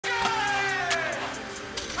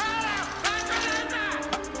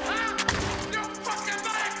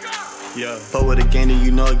Yeah, fuck with a gang and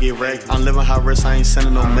you know it get wrecked. I'm living high risk, I ain't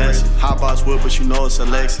sending no message. Hot box whip, but you know it's a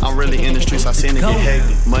Lex. I'm really in the streets, I seen it get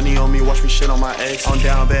hectic. Money on me, watch me shit on my ex. I'm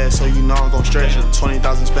down bad, so you know I'm gon' stretch it.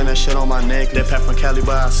 20,000, spend that shit on my neck. That pack from Cali,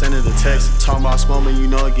 but I send it a text. Talking about smoking, you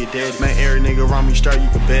know it get dead. Man, every nigga around me straight, you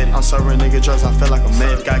can bet it. I'm serving nigga drugs, I feel like a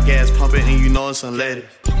med. Got gas pumping, and you know it's unleaded.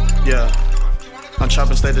 Yeah. I'm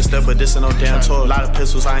chopping stay to step, but this ain't no damn toy. Lot of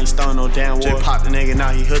pistols, I ain't stunning no damn war. Just pop the nigga,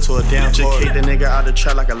 now he hood to a damn toy. Just kick the nigga out the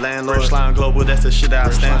trap like a landlord. First line global, that's the shit that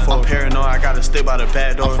I stand for. I'm paranoid, I gotta stick by the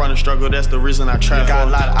back door. I'm from the struggle, that's the reason I trap. Got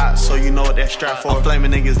a lot of ops, so you know what that strap for. I'm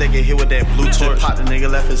flaming niggas, they get hit with that blue torch. Pop the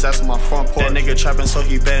nigga, left his ass on my front porch. That nigga trapping, so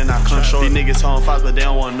he better not come short. These niggas throwing fights, but they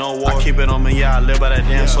don't want no war. I keep it on me, yeah, I live by that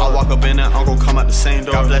damn sword. I walk up in there, I'm gon' come out the same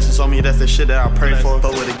door. Got blessings on me, that's the shit that I pray for.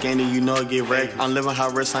 But with a gang, you know it get wrecked. I'm living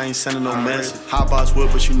high risk, I ain't sending no message. Hot box whip,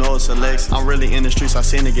 but you know it's a Lex. I'm really in the streets, I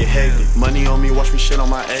seen it get hectic. Money on me, watch me shit on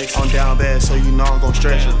my ex. I'm down bad, so you know I'm gon'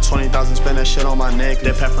 stretch it. 20,000, spend that shit on my neck.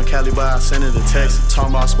 That pack from Cali, but I send it a text.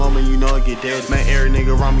 Talking about smoking, you know it get dead. Man, every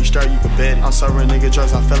nigga around me straight, you can bet it. I'm serving nigga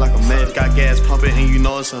drugs, I feel like a med. Got gas pumping, and you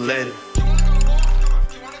know it's unleaded.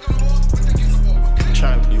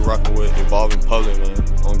 You rockin' with Evolving Public, man,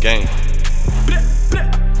 on game.